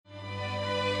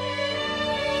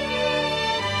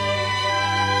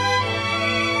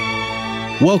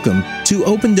Welcome to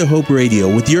Open to Hope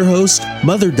Radio with your host,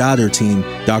 mother-daughter team,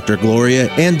 Dr. Gloria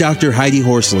and Dr. Heidi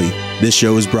Horsley. This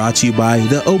show is brought to you by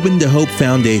the Open to Hope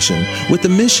Foundation with the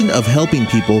mission of helping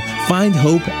people find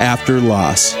hope after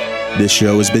loss. This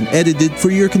show has been edited for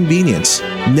your convenience.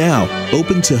 Now,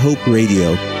 Open to Hope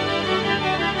Radio.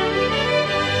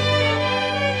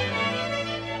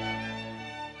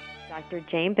 Dr.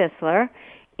 Jane Bissler,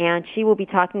 and she will be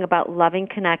talking about loving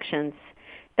connections.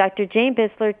 Dr. Jane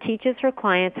Bissler teaches her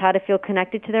clients how to feel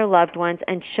connected to their loved ones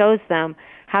and shows them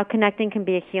how connecting can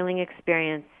be a healing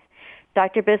experience.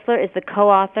 Dr. Bissler is the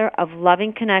co-author of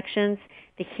Loving Connections,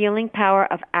 The Healing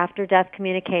Power of After-Death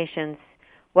Communications.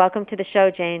 Welcome to the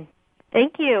show, Jane.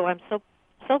 Thank you. I'm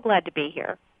so glad to be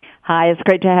here. Hi, it's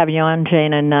great to have you on,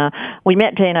 Jane. And we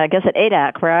met, Jane, I guess, at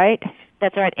ADAC, right?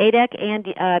 That's right, ADAC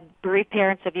and Bereaved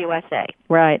Parents of USA.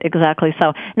 Right, exactly.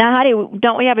 So now, Heidi,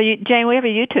 don't we have Jane? We have a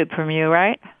YouTube from you,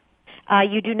 right?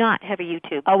 You do not have a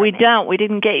YouTube. Oh, we don't. We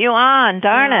didn't get you on.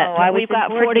 Darn it. We've got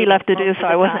 40 left to do, so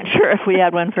I wasn't sure if we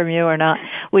had one from you or not.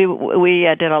 We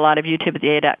did a lot of YouTube at the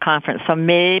ADAC conference, so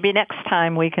maybe next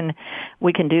time we can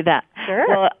do that. Sure.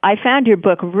 Well, I found your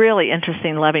book really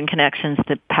interesting, Loving Connections,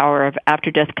 The Power of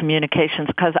After-Death Communications,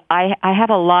 because I have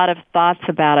a lot of thoughts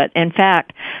about it. In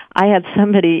fact, I had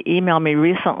somebody email me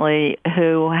recently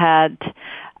who had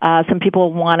some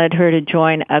people wanted her to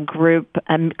join a group,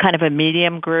 kind of a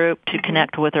medium group to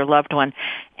connect with her loved one.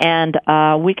 And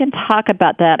we can talk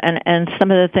about that and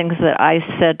some of the things that I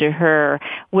said to her,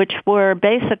 which were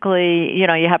basically, you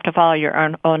have to follow your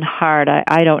own heart.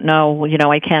 I don't know,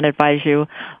 I can't advise you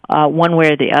one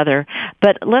way or the other.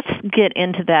 But let's get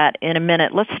into that in a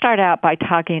minute. Let's start out by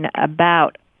talking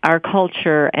about our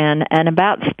culture and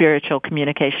about spiritual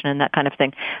communication and that kind of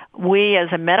thing. We as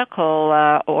a medical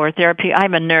or therapy,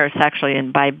 I'm a nurse actually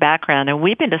by background, and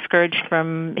we've been discouraged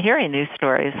from hearing these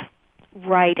stories.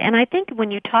 Right, and I think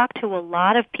when you talk to a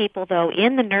lot of people, though,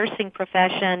 in the nursing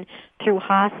profession, through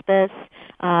hospice,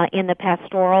 in the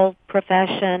pastoral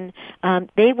profession,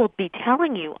 they will be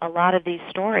telling you a lot of these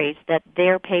stories that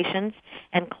their patients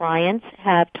and clients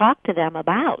have talked to them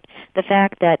about. The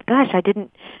fact that, gosh, I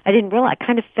didn't realize, I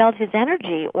kind of felt his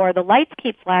energy, or the lights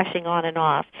keep flashing on and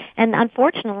off, and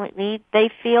unfortunately, they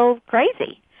feel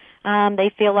crazy.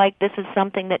 They feel like this is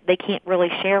something that they can't really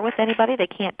share with anybody. They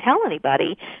can't tell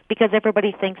anybody because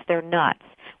everybody thinks they're nuts.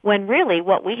 When really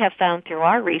what we have found through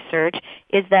our research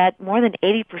is that more than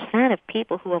 80% of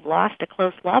people who have lost a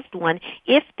close loved one,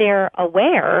 if they're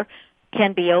aware,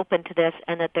 can be open to this,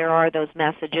 and that there are those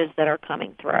messages that are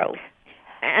coming through.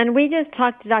 And we just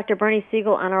talked to Dr. Bernie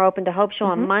Siegel on our Open to Hope show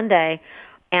on Monday,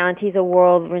 and he's a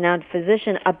world-renowned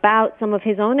physician, about some of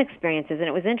his own experiences. And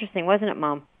it was interesting, wasn't it,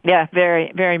 Mom? Yeah,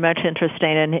 very, very much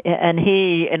interesting. And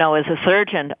he, is a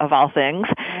surgeon of all things.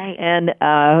 Right.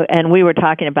 And we were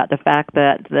talking about the fact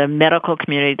that the medical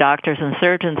community, doctors and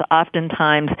surgeons,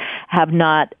 oftentimes have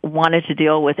not wanted to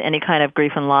deal with any kind of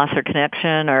grief and loss or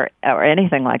connection or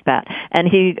anything like that. And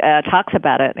he talks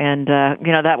about it. And,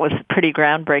 that was pretty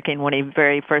groundbreaking when he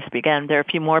very first began. There are a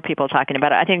few more people talking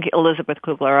about it. I think Elizabeth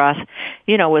Kubler-Ross,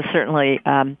 was certainly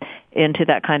into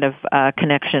that kind of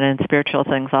connection and spiritual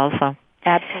things also.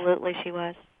 Absolutely, she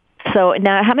was. So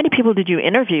now, how many people did you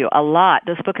interview? A lot.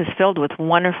 This book is filled with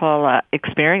wonderful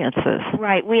experiences.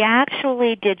 Right. We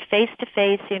actually did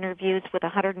face-to-face interviews with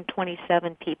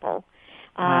 127 people.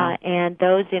 Wow. And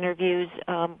those interviews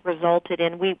resulted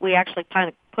in, we actually kind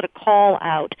of put a call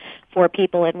out for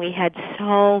people, and we had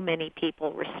so many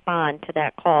people respond to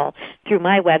that call through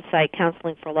my website,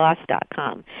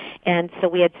 counselingforloss.com. And so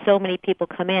we had so many people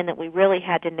come in that we really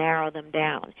had to narrow them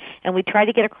down. And we tried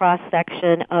to get a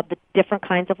cross-section of the different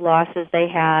kinds of losses they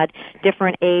had,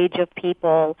 different age of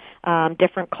people,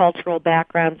 different cultural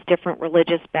backgrounds, different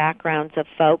religious backgrounds of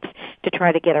folks, to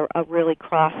try to get a really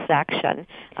cross-section.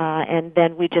 And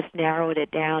then we just narrowed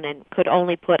it down and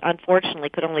unfortunately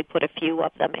could only put a few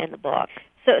of them in the book.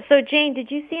 So Jane, did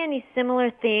you see any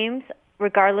similar themes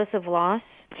regardless of loss?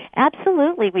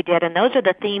 Absolutely, we did, and those are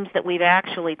the themes that we've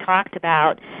actually talked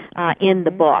about in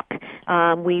the book.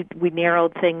 We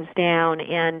narrowed things down,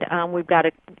 and we've got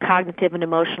a cognitive and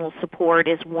emotional support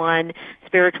is one,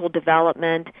 spiritual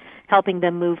development, helping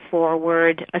them move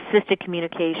forward, assisted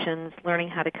communications, learning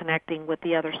how to connecting with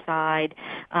the other side.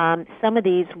 Some of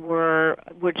these were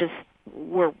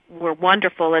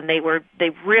wonderful, and they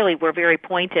really were very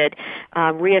pointed.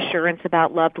 Reassurance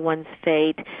about loved one's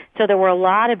fate. So there were a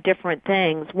lot of different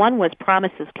things. One was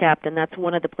promises kept, and that's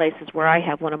one of the places where I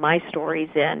have one of my stories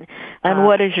in. And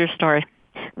what is your story?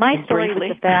 My story was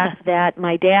the fact that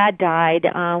my dad died.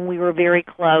 We were very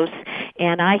close,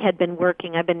 and I've been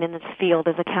in this field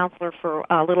as a counselor for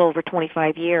a little over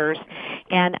 25 years,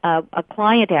 and a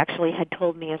client actually had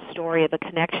told me a story of a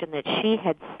connection that she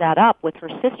had set up with her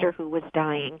sister who was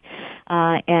dying,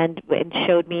 and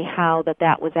showed me how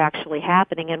that was actually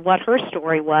happening. And what her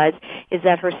story was is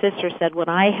that her sister said,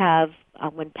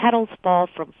 when petals fall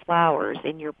from flowers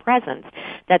in your presence,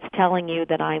 that's telling you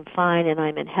that I'm fine and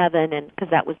I'm in heaven, and because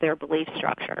that was their belief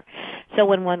structure. So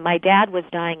when my dad was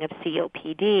dying of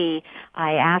COPD,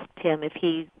 I asked him if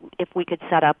we could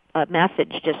set up a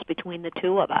message just between the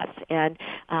two of us. And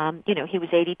he was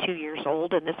 82 years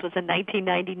old, and this was in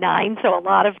 1999, so a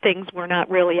lot of things were not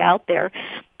really out there,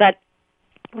 but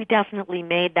we definitely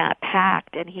made that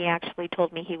pact, and he actually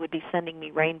told me he would be sending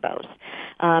me rainbows.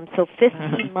 So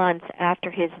 15 months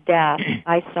after his death,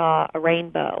 I saw a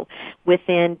rainbow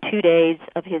within 2 days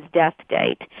of his death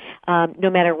date, no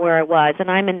matter where I was. And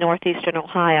I'm in northeastern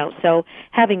Ohio, so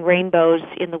having rainbows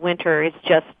in the winter is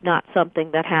just not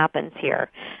something that happens here.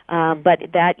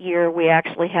 But that year we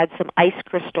actually had some ice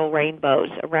crystal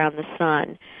rainbows around the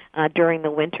sun during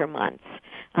the winter months.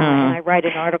 And I write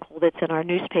an article that's in our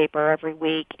newspaper every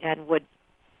week and would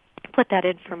put that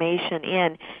information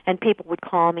in, and people would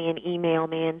call me and email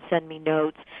me and send me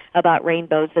notes about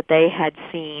rainbows that they had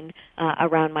seen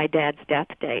around my dad's death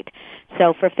date.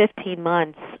 So for 15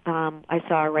 months, I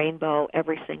saw a rainbow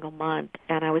every single month,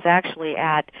 and I was actually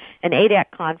at an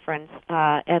ADAC conference,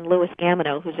 and Louis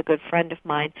Gamino, who's a good friend of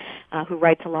mine, who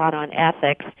writes a lot on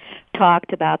ethics,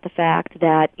 talked about the fact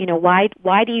that,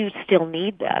 why do you still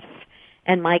need this?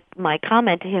 And my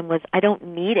comment to him was, I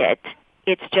don't need it.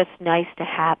 It's just nice to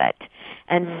have it.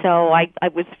 And so I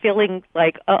was feeling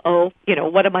like,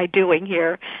 what am I doing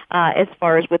here as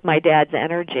far as with my dad's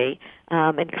energy,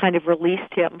 and kind of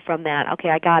released him from that. Okay,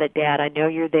 I got it, Dad. I know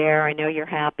you're there. I know you're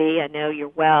happy. I know you're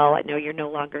well. I know you're no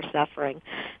longer suffering.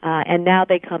 And now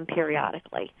they come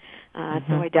periodically.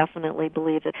 So I definitely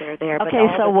believe that they're there. Okay,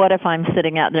 so what if I'm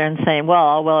sitting out there and saying,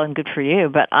 well and good for you,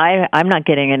 but I'm not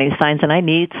getting any signs and I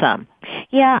need some?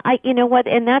 Yeah, you know what,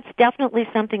 and that's definitely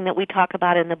something that we talk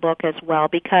about in the book as well,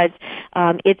 because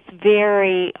it's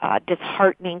very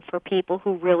disheartening for people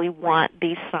who really want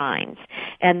these signs,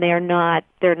 and they're not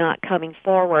coming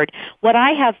forward. What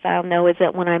I have found, though, is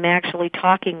that when I'm actually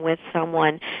talking with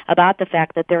someone about the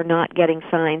fact that they're not getting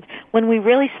signs, when we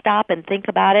really stop and think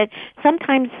about it,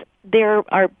 sometimes there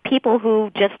are people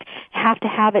who just have to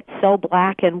have it so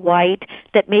black and white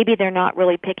that maybe they're not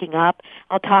really picking up.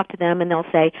 I'll talk to them and they'll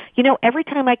say, every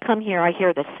time I come here, I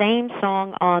hear the same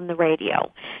song on the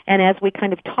radio. And as we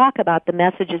kind of talk about the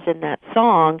messages in that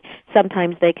song,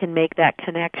 sometimes they can make that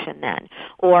connection then.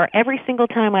 Or every single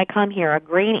time I come here, a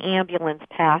green ambulance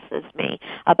passes me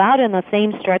about in the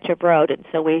same stretch of road. And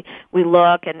so we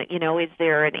look and, is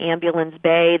there an ambulance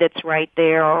bay that's right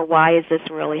there, or why is this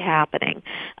really happening?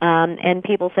 And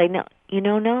people say, no,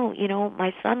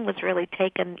 my son was really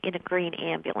taken in a green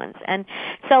ambulance. And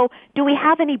so do we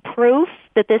have any proof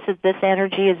that this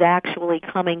energy is actually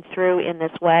coming through in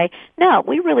this way? No,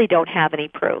 we really don't have any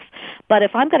proof. But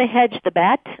if I'm going to hedge the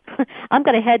bet, I'm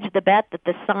going to hedge the bet that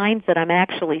the signs that I'm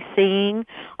actually seeing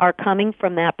are coming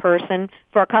from that person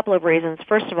for a couple of reasons.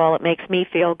 First of all, it makes me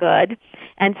feel good.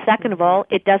 And second of all,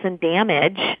 it doesn't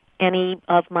damage any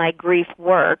of my grief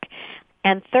work.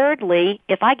 And thirdly,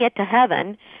 if I get to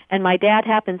heaven and my dad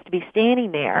happens to be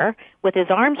standing there with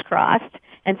his arms crossed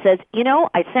and says,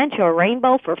 I sent you a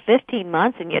rainbow for 15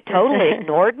 months and you totally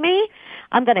ignored me,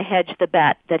 I'm going to hedge the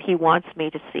bet that he wants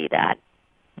me to see that.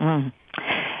 And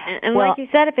like you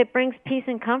said, if it brings peace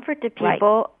and comfort to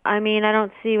people, I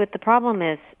don't see what the problem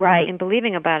is in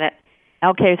believing about it.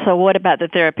 Okay, so what about the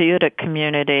therapeutic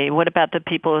community? What about the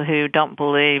people who don't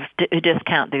believe, who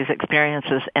discount these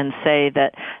experiences and say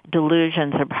that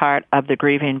delusions are part of the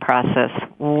grieving process?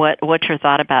 What's your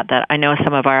thought about that? I know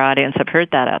some of our audience have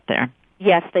heard that out there.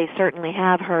 Yes, they certainly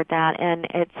have heard that, and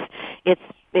it's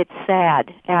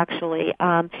sad, actually.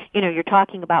 You're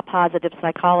talking about positive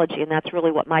psychology, and that's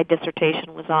really what my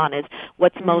dissertation was on, is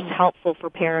what's most helpful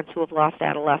for parents who have lost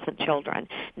adolescent children,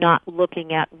 not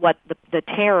looking at what the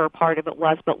terror part of it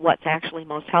was, but what's actually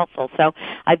most helpful. So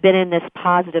I've been in this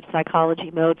positive psychology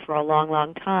mode for a long,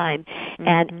 long time,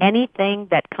 and anything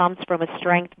that comes from a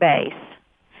strength base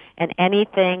and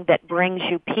anything that brings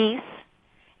you peace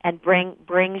and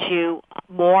brings you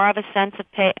more of a sense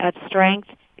of strength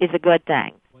is a good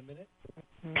thing.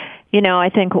 I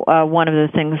think one of the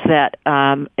things that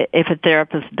if a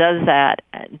therapist does that,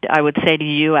 I would say to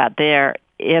you out there,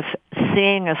 if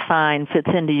seeing a sign fits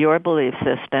into your belief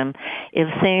system, if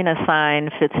seeing a sign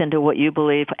fits into what you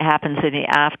believe happens in the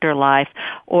afterlife,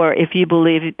 or if you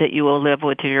believe that you will live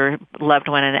with your loved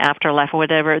one in the afterlife or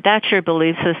whatever, that's your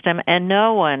belief system, and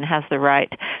no one has the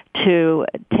right to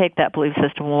take that belief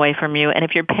system away from you. And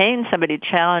if you're paying somebody to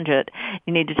challenge it,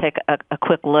 you need to take a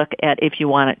quick look at if you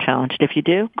want it challenged. If you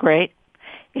do, great.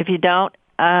 If you don't,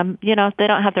 they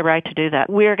don't have the right to do that.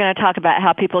 We're going to talk about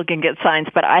how people can get signs,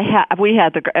 but we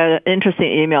had the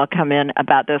interesting email come in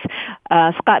about this.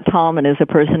 Scott Tallman is a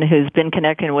person who's been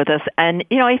connecting with us, and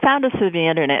he found us through the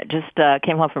internet. Just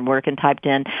came home from work and typed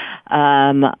in,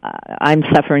 "I'm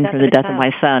suffering from the death of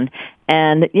my son,"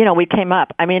 and we came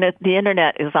up. I mean, the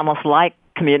internet is almost like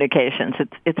communications.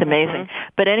 It's amazing. Mm-hmm.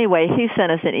 But anyway, he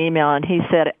sent us an email, and he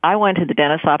said, "I went to the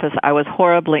dentist's office. I was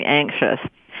horribly anxious."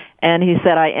 And he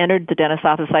said, I entered the dentist's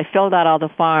office, I filled out all the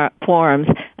forms,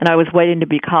 and I was waiting to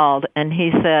be called. And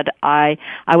he said, I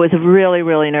was really,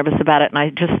 really nervous about it, and I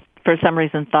just, for some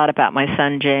reason, thought about my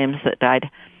son, James, that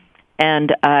died.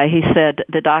 And he said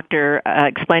the doctor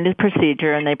explained his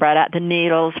procedure, and they brought out the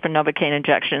needles for Novocaine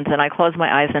injections, and I closed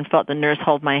my eyes and felt the nurse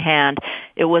hold my hand.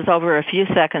 It was over a few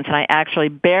seconds, and I actually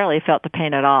barely felt the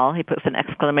pain at all. He puts an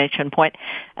exclamation point.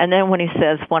 And then when he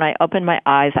says, when I opened my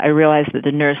eyes, I realized that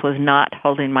the nurse was not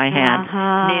holding my hand.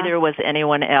 Uh-huh. Neither was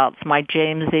anyone else. My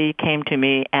Jamesy came to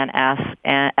me and asked,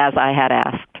 as I had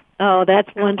asked. Oh, that's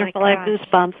wonderful. I have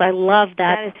goosebumps. I love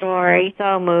that story.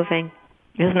 So moving.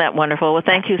 Isn't that wonderful? Well,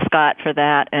 thank you, Scott, for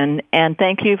that, and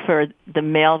thank you for the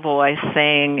male voice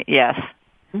saying, yes,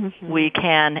 mm-hmm. we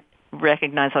can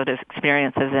recognize those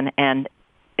experiences and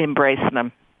embrace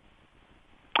them.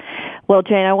 Well,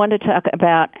 Jane, I wanted to talk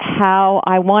about how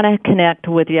I want to connect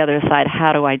with the other side.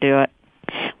 How do I do it?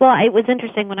 Well, it was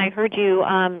interesting when I heard you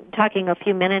talking a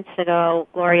few minutes ago,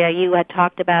 Gloria, you had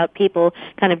talked about people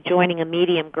kind of joining a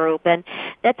medium group, and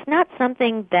that's not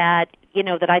something that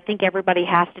that I think everybody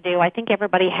has to do. I think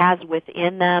everybody has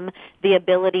within them the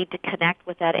ability to connect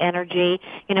with that energy.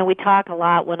 We talk a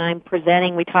lot when I'm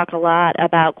presenting, we talk a lot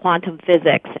about quantum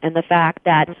physics and the fact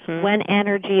that mm-hmm. when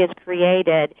energy is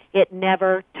created, it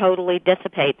never totally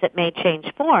dissipates. It may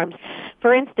change forms.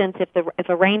 For instance, if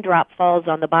a raindrop falls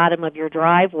on the bottom of your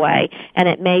driveway and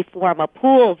it may form a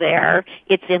pool there,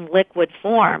 it's in liquid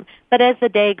form. But as the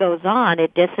day goes on,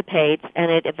 it dissipates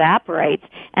and it evaporates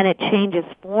and it changes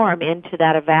form into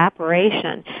that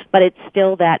evaporation, but it's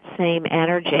still that same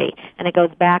energy. And it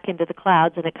goes back into the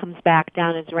clouds and it comes back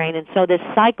down as rain. And so this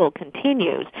cycle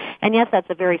continues. And yes, that's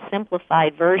a very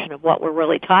simplified version of what we're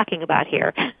really talking about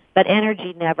here. But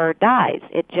energy never dies.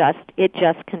 It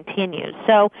just continues.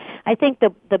 So I think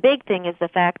the big thing is the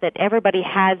fact that everybody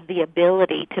has the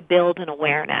ability to build an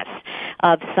awareness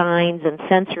of signs and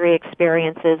sensory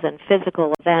experiences and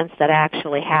physical events that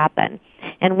actually happen.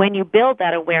 And when you build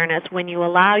that awareness, when you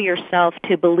allow yourself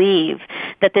to believe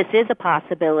that this is a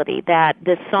possibility, that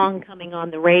this song coming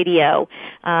on the radio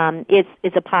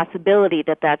is a possibility,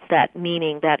 that's that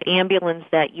meaning, that ambulance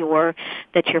that you're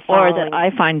following. Or that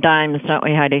I find dimes, don't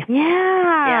we, Heidi?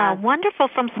 Yeah. Wonderful.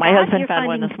 From Scott, my husband found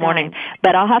one this morning.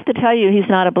 But I'll have to tell you, he's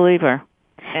not a believer.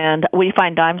 And we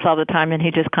find dimes all the time, and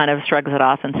he just kind of shrugs it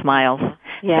off and smiles.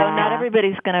 Yeah. So not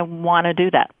everybody's going to want to do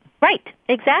that. Right,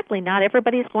 exactly. Not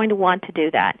everybody's going to want to do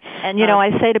that. And,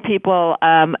 I say to people,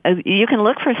 you can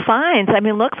look for signs. I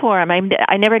mean, look for them.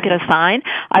 I never get a sign.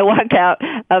 I walked out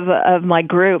of my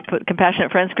group,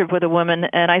 Compassionate Friends group, with a woman,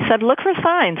 and I said, look for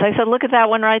signs. I said, look at that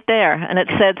one right there. And it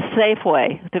said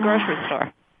Safeway, the grocery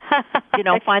store.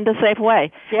 Find the safe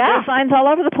way. Yeah. There are signs all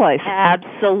over the place.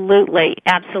 Absolutely.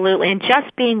 Absolutely. And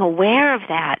just being aware of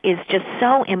that is just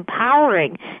so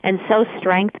empowering and so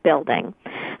strength building.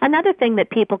 Another thing that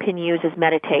people can use is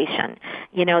meditation.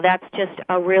 That's just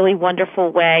a really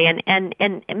wonderful way. And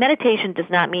meditation does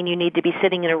not mean you need to be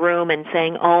sitting in a room and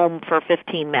saying Om for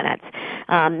 15 minutes.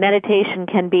 Meditation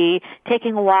can be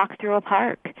taking a walk through a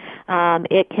park.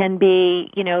 It can be,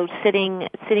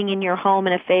 sitting in your home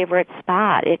in a favorite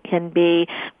spot. It can be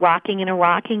rocking in a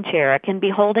rocking chair. It can be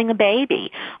holding a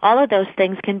baby. All of those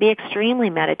things can be extremely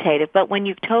meditative. But when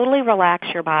you totally relax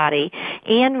your body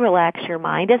and relax your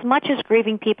mind, as much as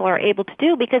grieving people are able to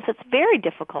do, because it's very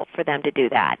difficult for them to do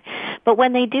that. But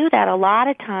when they do that, a lot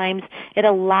of times it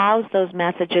allows those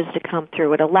messages to come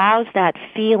through. It allows that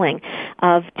feeling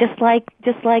of just like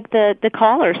the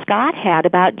caller Scott had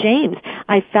about James.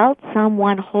 I felt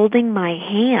someone holding my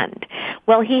hand.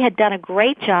 Well, he had done a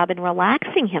great job in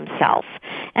relaxing himself.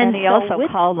 And he also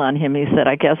called on him. He said,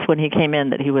 I guess when he came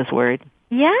in that he was worried.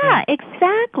 Yeah,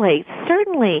 exactly.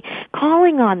 Certainly.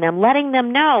 Calling on them, letting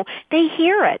them know. They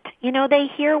hear it. They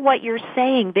hear what you're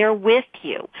saying. They're with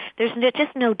you. There's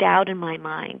just no doubt in my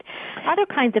mind. Other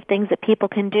kinds of things that people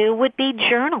can do would be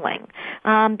journaling.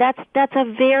 That's a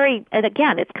very, and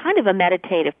again, it's kind of a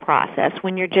meditative process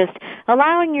when you're just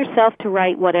allowing yourself to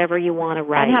write whatever you want to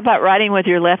write. And how about writing with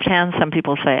your left hand, some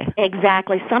people say?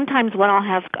 Exactly. Sometimes what I'll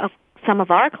have some of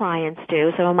my clients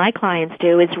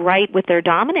do is write with their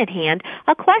dominant hand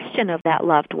a question of that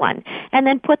loved one, and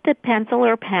then put the pencil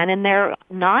or pen in their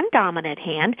non-dominant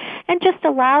hand and just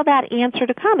allow that answer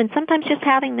to come. And sometimes just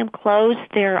having them close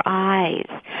their eyes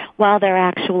while they're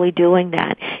actually doing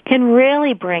that can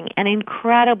really bring an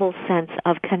incredible sense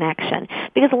of connection,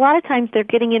 because a lot of times they're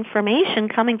getting information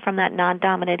coming from that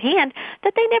non-dominant hand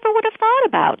that they never would have thought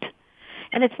about.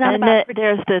 And it's not about.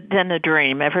 There's the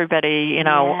dream. Everybody,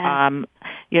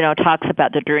 talks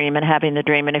about the dream and having the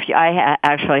dream. And I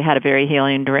actually had a very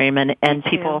healing dream, and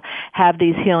people have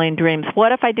these healing dreams.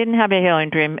 What if I didn't have a healing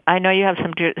dream? I know you have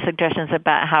some suggestions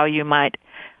about how you might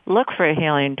look for a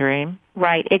healing dream.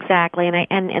 Right, exactly.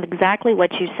 And exactly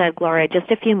what you said, Gloria,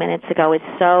 just a few minutes ago is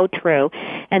so true,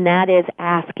 and that is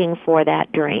asking for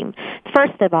that dream.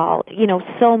 First of all,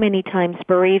 so many times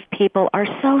bereaved people are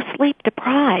so sleep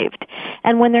deprived.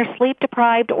 And when they're sleep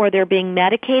deprived or they're being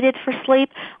medicated for sleep,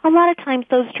 a lot of times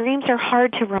those dreams are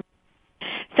hard to remember.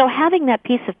 So having that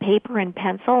piece of paper and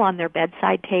pencil on their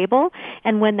bedside table,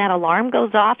 and when that alarm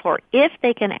goes off, or if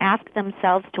they can ask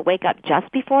themselves to wake up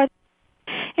just before,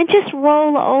 and just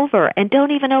roll over and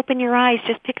don't even open your eyes.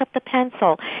 Just pick up the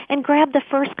pencil and grab the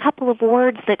first couple of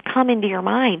words that come into your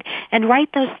mind and write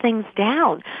those things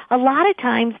down. A lot of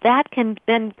times that can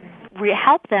then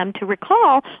help them to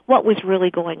recall what was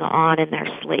really going on in their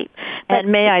sleep. But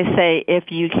may I say,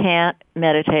 if you can't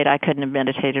meditate, I couldn't have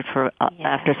meditated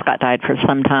after Scott died for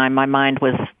some time. My mind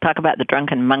was, talk about the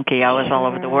drunken monkey. I was all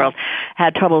over the world,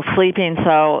 had trouble sleeping,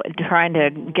 so trying to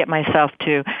get myself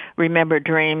to remember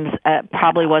dreams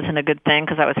probably wasn't a good thing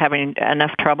because I was having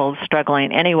enough trouble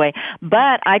struggling anyway.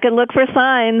 But I could look for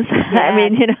signs. Yes. I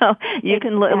mean, you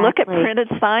can look at printed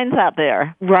signs out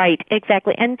there. Right,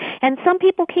 exactly. And some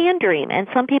people can dream, and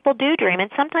some people do dream,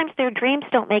 and sometimes their dreams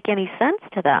don't make any sense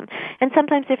to them. And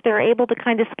sometimes if they're able to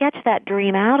kind of sketch that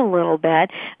dream out a little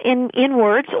bit in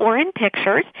words or in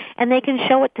pictures, and they can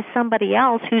show it to somebody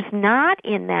else who's not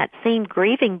in that same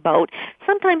grieving boat,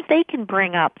 sometimes they can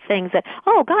bring up things that,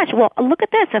 oh gosh, well, look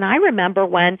at this, and I remember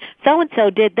when so-and-so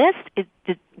did this.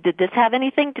 Did this have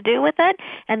anything to do with it?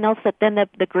 And then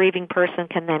the grieving person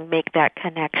can then make that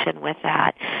connection with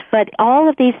that. But all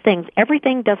of these things,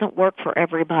 everything doesn't work for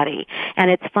everybody. And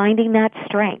it's finding that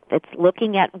strength. It's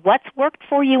looking at what's worked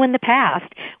for you in the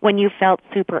past when you felt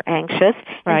super anxious.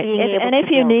 Right. And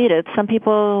if you need it, some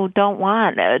people don't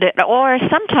want it. Or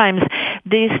sometimes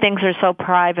these things are so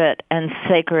private and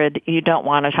sacred, you don't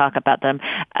want to talk about them.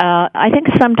 I think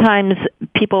sometimes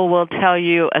people will tell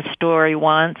you a story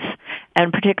once,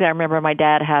 and particularly I remember my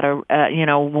dad had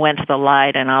went to the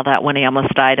light and all that when he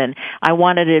almost died, and I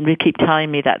wanted him to keep telling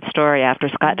me that story after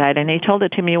Scott died, and he told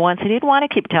it to me once, and he'd want to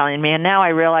keep telling me, and now I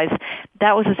realize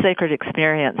that was a sacred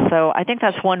experience. So I think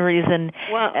that's one reason.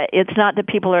 Well, it's not that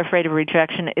people are afraid of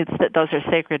rejection, it's that those are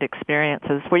sacred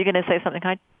experiences. Were you going to say something,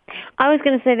 Heidi? I was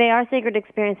going to say they are sacred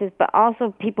experiences, but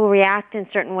also people react in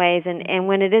certain ways, and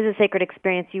when it is a sacred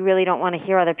experience, you really don't want to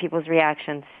hear other people's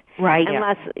reactions. Right.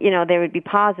 Unless, they would be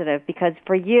positive, because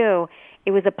for you,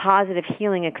 it was a positive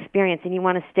healing experience, and you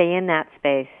want to stay in that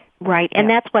space. Right, and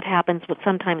that's what happens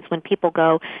sometimes when people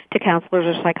go to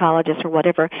counselors or psychologists or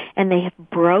whatever, and they have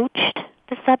broached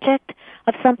the subject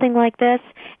of something like this,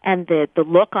 and the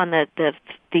look on the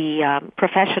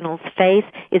professional's face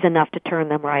is enough to turn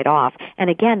them right off. And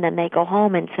again, then they go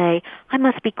home and say, I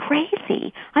must be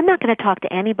crazy. I'm not going to talk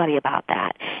to anybody about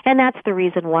that. And that's the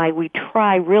reason why we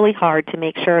try really hard to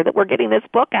make sure that we're getting this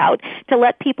book out, to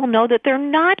let people know that they're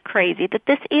not crazy, that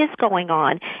this is going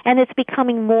on, and it's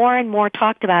becoming more and more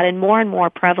talked about and more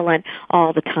prevalent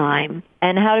all the time.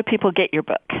 And how do people get your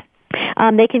book?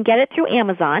 They can get it through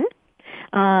Amazon.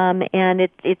 And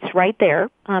it's right there.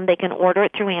 They can order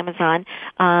it through Amazon,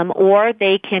 or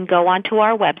they can go onto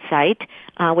our website,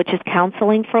 which is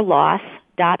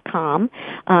counselingforloss.com,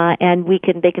 and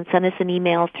they can send us an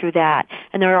email through that.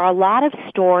 And there are a lot of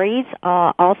stories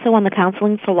also on the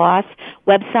Counseling for Loss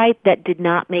website that did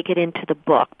not make it into the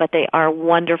book, but they are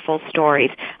wonderful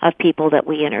stories of people that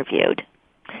we interviewed.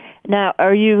 Now,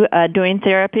 are you doing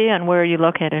therapy, and where are you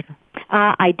located?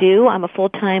 I do. I'm a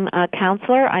full-time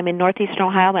counselor. I'm in Northeastern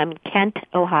Ohio. I'm in Kent,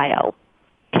 Ohio.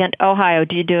 Kent, Ohio,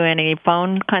 do you do any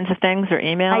phone kinds of things or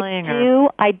emailing?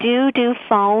 I do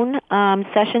phone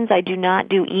sessions. I do not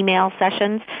do email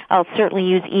sessions. I'll certainly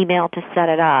use email to set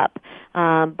it up.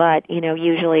 But,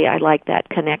 usually I like that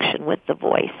connection with the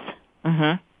voice.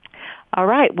 Mm-hmm. All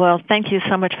right. Well, thank you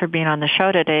so much for being on the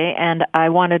show today. And I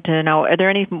wanted to know, are there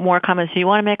any more comments you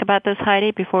want to make about this,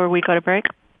 Heidi, before we go to break?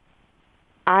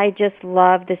 I just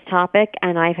love this topic,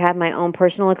 and I've had my own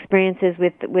personal experiences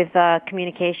with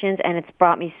communications, and it's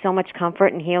brought me so much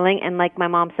comfort and healing. And like my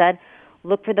mom said,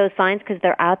 look for those signs because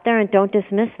they're out there, and don't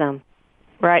dismiss them.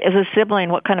 Right. As a sibling,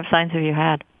 what kind of signs have you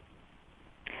had?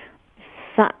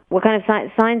 What kind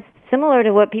of signs? Similar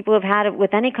to what people have had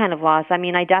with any kind of loss. I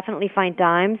mean, I definitely find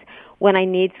times when I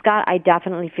need Scott, I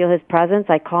definitely feel his presence.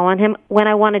 I call on him. When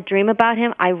I want to dream about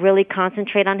him, I really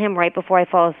concentrate on him right before I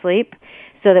fall asleep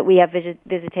so that we have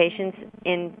visitations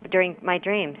during my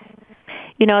dreams.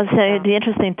 The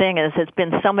interesting thing is it's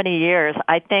been so many years.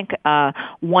 I think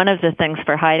one of the things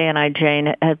for Heidi and I,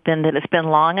 Jane, has been that it's been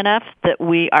long enough that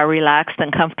we are relaxed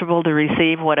and comfortable to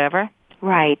receive whatever.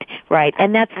 Right.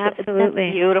 And that's absolutely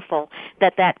that's beautiful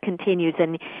that continues,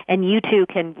 and you two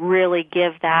can really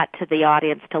give that to the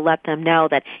audience to let them know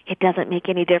that it doesn't make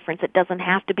any difference. It doesn't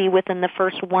have to be within the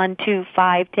first 1, 2,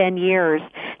 5, 10 years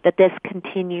that this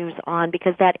continues on,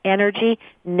 because that energy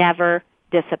never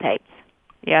dissipates.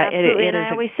 Yeah, absolutely. It and is.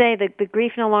 I always say that the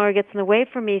grief no longer gets in the way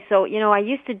for me. So, I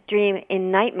used to dream in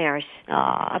nightmares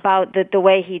about the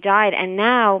way he died, and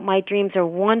now my dreams are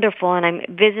wonderful, and I'm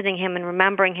visiting him and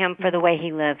remembering him for the way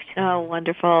he lived. Oh,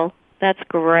 wonderful. That's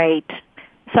great.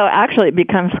 So actually it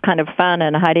becomes kind of fun,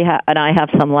 and Heidi and I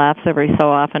have some laughs every so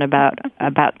often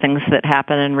about things that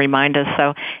happen and remind us.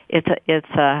 So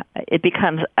it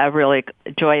becomes a really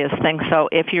joyous thing. So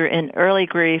if you're in early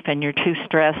grief and you're too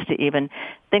stressed to even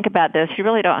think about this, you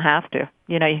really don't have to.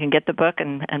 You can get the book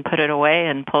and put it away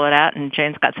and pull it out, and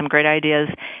Jane's got some great ideas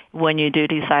when you do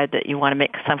decide that you want to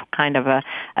make some kind of a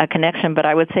connection. But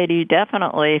I would say to you,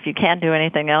 definitely, if you can't do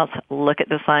anything else, look at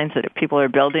the signs that people are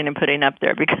building and putting up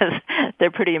there, because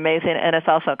they're pretty amazing, and it's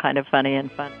also kind of funny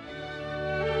and fun.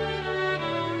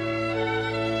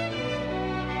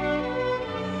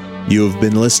 You have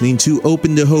been listening to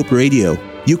Open to Hope Radio.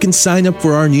 You can sign up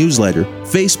for our newsletter,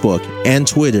 Facebook, and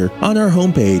Twitter on our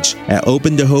homepage at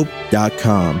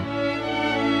opentohope.com.